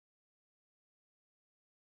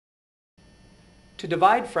To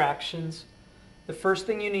divide fractions, the first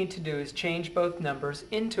thing you need to do is change both numbers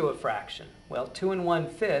into a fraction. Well, 2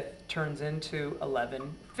 1/5 turns into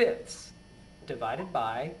 11/5 divided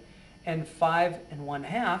by, and 5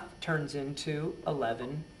 1/2 turns into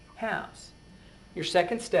 11/2. Your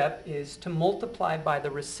second step is to multiply by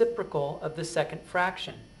the reciprocal of the second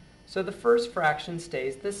fraction. So the first fraction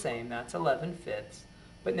stays the same, that's 11/5.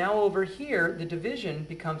 But now over here, the division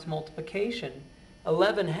becomes multiplication.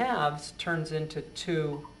 11/2 turns into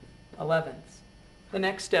 2/11. The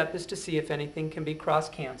next step is to see if anything can be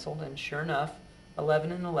cross-canceled, and sure enough,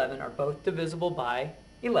 11 and 11 are both divisible by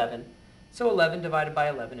 11. So 11 divided by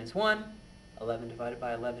 11 is 1, 11 divided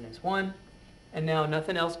by 11 is 1, and now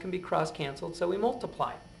nothing else can be cross-canceled, so we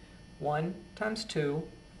multiply. 1 times 2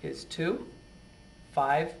 is 2,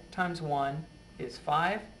 5 times 1 is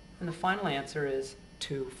 5, and the final answer is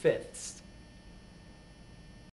 2/5.